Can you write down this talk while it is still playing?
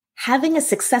Having a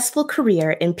successful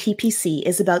career in PPC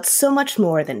is about so much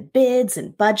more than bids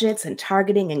and budgets and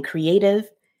targeting and creative.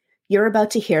 You're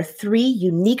about to hear 3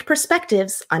 unique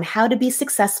perspectives on how to be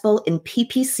successful in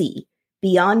PPC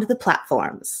beyond the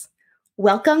platforms.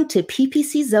 Welcome to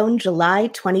ppc.zone July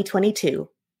 2022.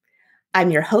 I'm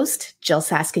your host, Jill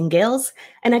Saskin-Gales,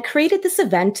 and I created this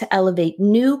event to elevate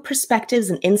new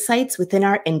perspectives and insights within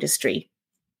our industry.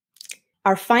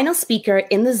 Our final speaker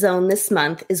in the zone this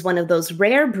month is one of those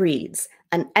rare breeds,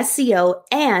 an SEO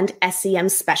and SEM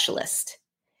specialist.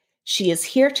 She is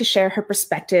here to share her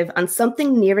perspective on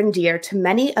something near and dear to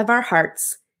many of our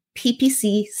hearts,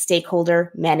 PPC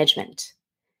stakeholder management.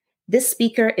 This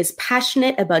speaker is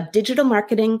passionate about digital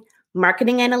marketing,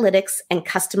 marketing analytics, and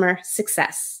customer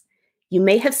success. You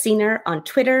may have seen her on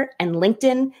Twitter and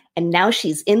LinkedIn, and now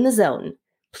she's in the zone.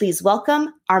 Please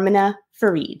welcome Armina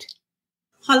Farid.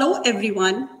 Hello,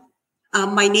 everyone.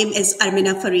 My name is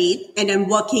Armina Farid, and I'm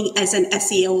working as an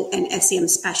SEO and SEM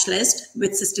specialist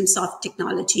with Systemsoft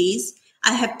Technologies.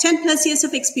 I have 10 plus years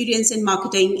of experience in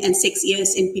marketing and 6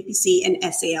 years in PPC and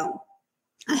SEO.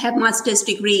 I have master's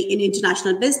degree in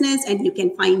international business, and you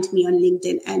can find me on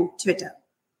LinkedIn and Twitter.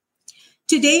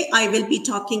 Today, I will be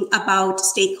talking about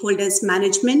stakeholders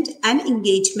management and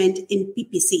engagement in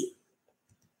PPC.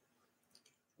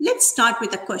 Let's start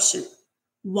with a question.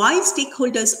 Why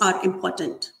stakeholders are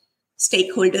important?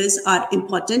 Stakeholders are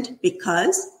important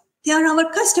because they are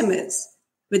our customers.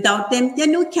 Without them, there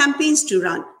are no campaigns to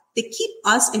run. They keep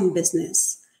us in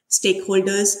business.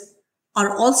 Stakeholders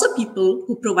are also people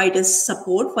who provide us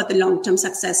support for the long-term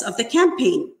success of the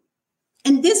campaign.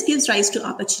 And this gives rise to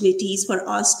opportunities for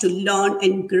us to learn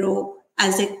and grow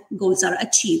as the goals are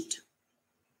achieved.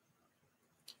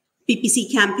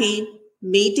 PPC campaign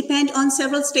may depend on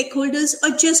several stakeholders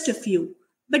or just a few.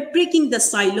 But breaking the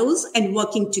silos and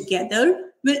working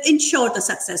together will ensure the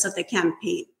success of the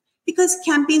campaign because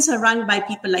campaigns are run by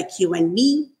people like you and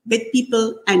me, with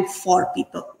people and for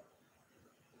people.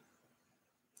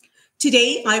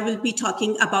 Today, I will be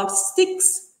talking about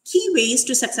 6 key ways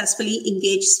to successfully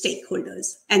engage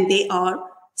stakeholders, and they are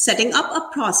setting up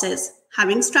a process,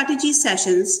 having strategy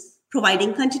sessions,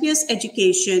 providing continuous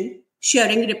education,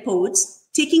 sharing reports,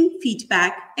 taking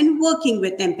feedback, and working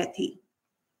with empathy.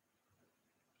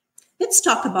 Let's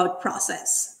talk about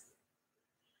process.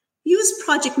 Use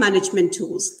project management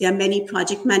tools. There are many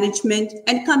project management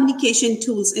and communication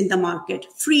tools in the market,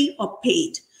 free or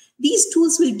paid. These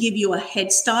tools will give you a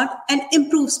head start and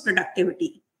improves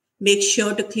productivity. Make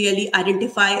sure to clearly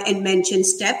identify and mention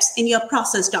steps in your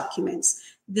process documents.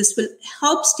 This will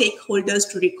help stakeholders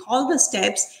to recall the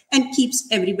steps and keeps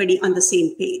everybody on the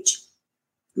same page.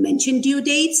 Mention due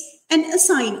dates and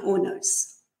assign owners.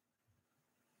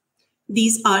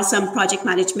 These are some project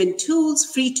management tools,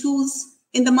 free tools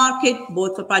in the market,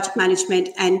 both for project management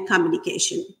and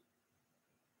communication.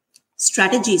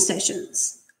 Strategy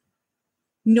sessions.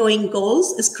 Knowing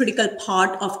goals is a critical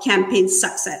part of campaign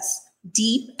success.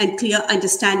 Deep and clear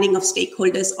understanding of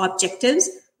stakeholders' objectives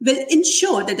will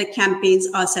ensure that the campaigns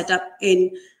are set up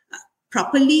in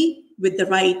properly with the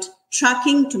right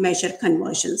tracking to measure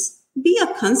conversions. Be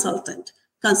a consultant.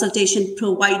 Consultation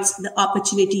provides the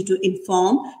opportunity to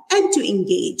inform and to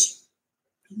engage.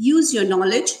 Use your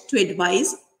knowledge to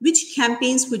advise which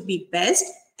campaigns would be best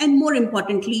and, more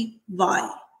importantly, why.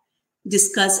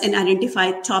 Discuss and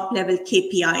identify top-level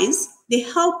KPIs. They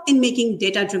help in making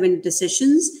data-driven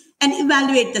decisions and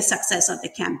evaluate the success of the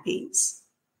campaigns.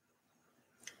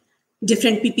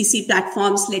 Different PPC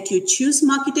platforms let you choose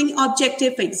marketing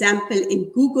objective. For example,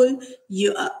 in Google,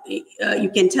 you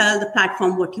can tell the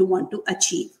platform what you want to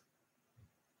achieve.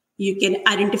 You can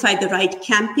identify the right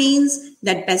campaigns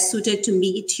that best suited to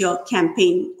meet your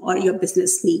campaign or your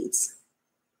business needs.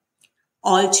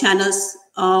 All channels,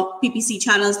 PPC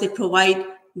channels, they provide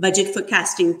budget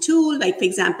forecasting tool. Like, for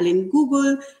example, in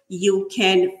Google, you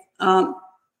can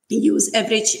use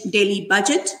average daily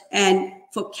budget and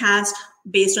forecast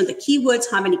based on the keywords,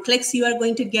 how many clicks you are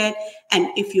going to get. And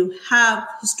if you have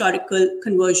historical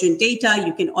conversion data,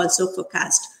 you can also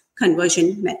forecast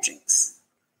conversion metrics.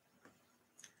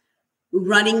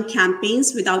 Running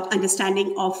campaigns without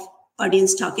understanding of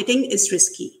audience targeting is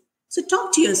risky. So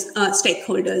talk to your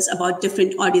stakeholders about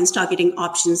different audience targeting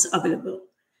options available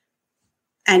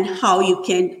and how you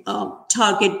can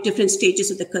target different stages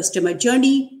of the customer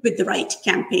journey with the right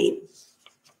campaign.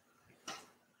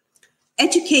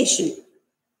 Education.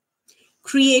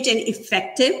 Create an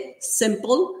effective,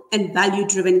 simple, and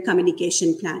value-driven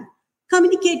communication plan.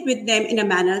 Communicate with them in a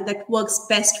manner that works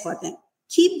best for them.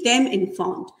 Keep them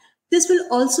informed. This will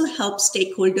also help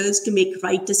stakeholders to make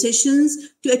right decisions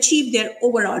to achieve their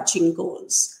overarching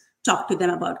goals. Talk to them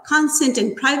about consent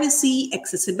and privacy,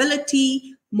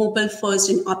 accessibility, mobile first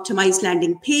and optimized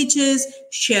landing pages.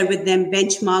 Share with them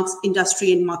benchmarks,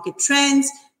 industry and market trends.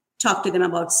 Talk to them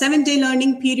about 7-day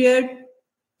learning period.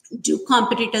 Do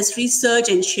competitors research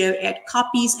and share ad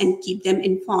copies and keep them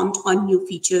informed on new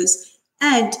features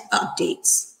and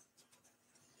updates.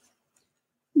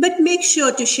 But make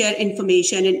sure to share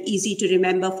information in easy to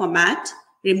remember format,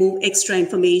 remove extra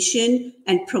information,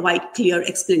 and provide clear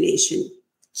explanation.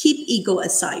 Keep ego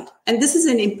aside. And this is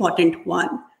an important one.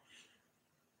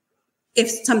 If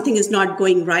something is not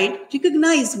going right,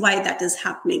 recognize why that is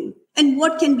happening and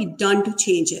what can be done to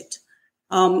change it.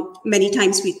 Many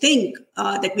times we think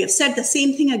that we have said the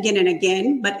same thing again and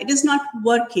again, but it is not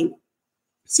working.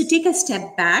 So take a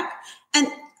step back and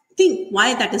think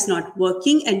why that is not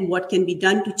working and what can be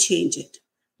done to change it.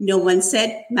 No one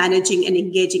said managing and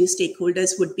engaging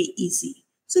stakeholders would be easy.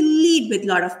 So lead with a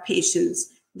lot of patience.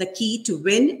 The key to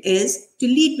win is to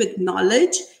lead with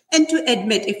knowledge and to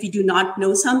admit if you do not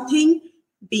know something,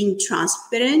 being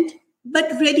transparent,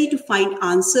 but ready to find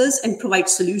answers and provide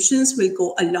solutions will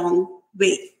go a long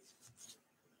way.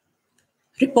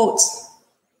 Reports.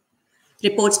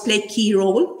 Reports play a key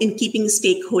role in keeping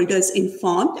stakeholders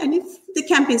informed and if the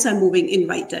campaigns are moving in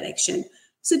right direction.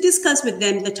 So discuss with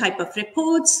them the type of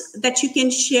reports that you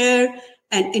can share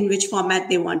and in which format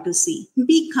they want to see.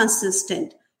 Be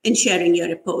consistent in sharing your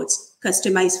reports.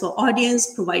 Customize for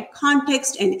audience, provide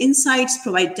context and insights,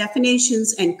 provide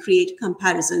definitions, and create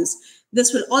comparisons.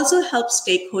 This will also help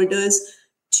stakeholders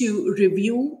to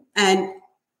review and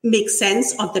make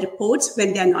sense of the reports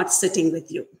when they're not sitting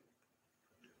with you.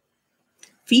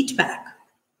 Feedback.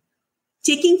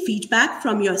 Taking feedback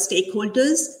from your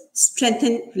stakeholders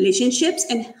strengthen relationships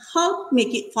and help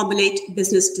make it formulate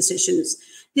business decisions.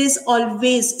 There's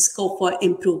always scope for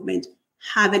improvement.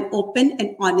 Have an open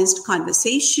and honest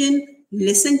conversation,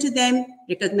 listen to them,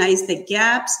 recognize the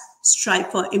gaps,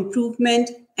 strive for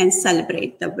improvement, and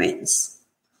celebrate the wins.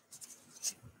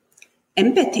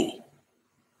 Empathy.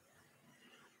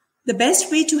 The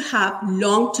best way to have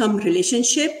long-term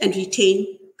relationship and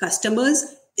retain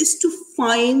customers is to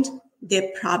find their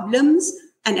problems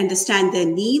and understand their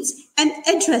needs and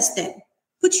address them.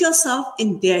 Put yourself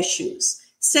in their shoes.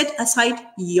 Set aside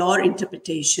your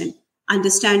interpretation.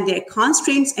 Understand their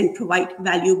constraints and provide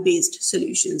value-based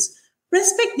solutions.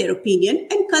 Respect their opinion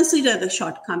and consider the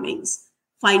shortcomings.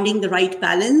 Finding the right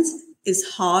balance is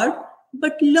hard,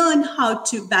 but learn how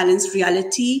to balance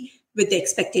reality with the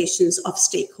expectations of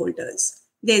stakeholders.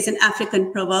 There's an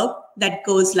African proverb that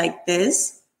goes like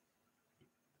this.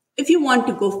 If you want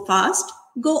to go fast,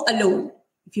 go alone.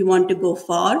 If you want to go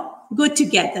far, go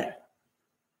together.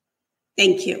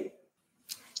 Thank you.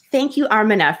 Thank you,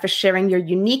 Armina, for sharing your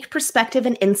unique perspective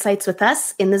and insights with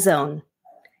us in the Zone.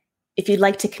 If you'd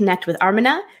like to connect with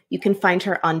Armina, you can find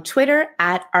her on Twitter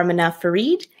at Armina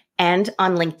Farid and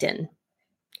on LinkedIn.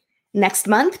 Next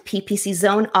month, PPC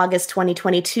Zone August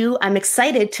 2022, I'm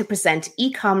excited to present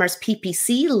e-commerce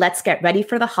PPC Let's Get Ready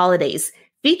for the Holidays,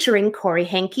 featuring Corey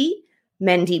Henke,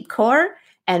 Mandeep Kaur,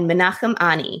 and Menachem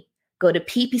Ani. Go to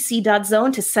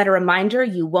ppc.zone to set a reminder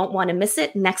you won't want to miss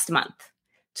it next month.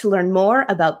 To learn more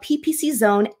about PPC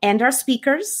Zone and our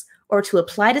speakers, or to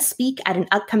apply to speak at an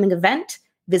upcoming event,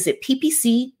 visit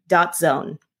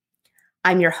ppc.zone.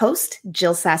 I'm your host,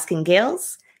 Jill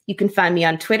Saskin-Gales. You can find me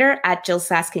on Twitter at Jill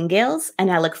Saskin-Gales, and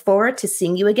I look forward to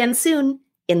seeing you again soon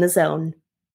in the Zone.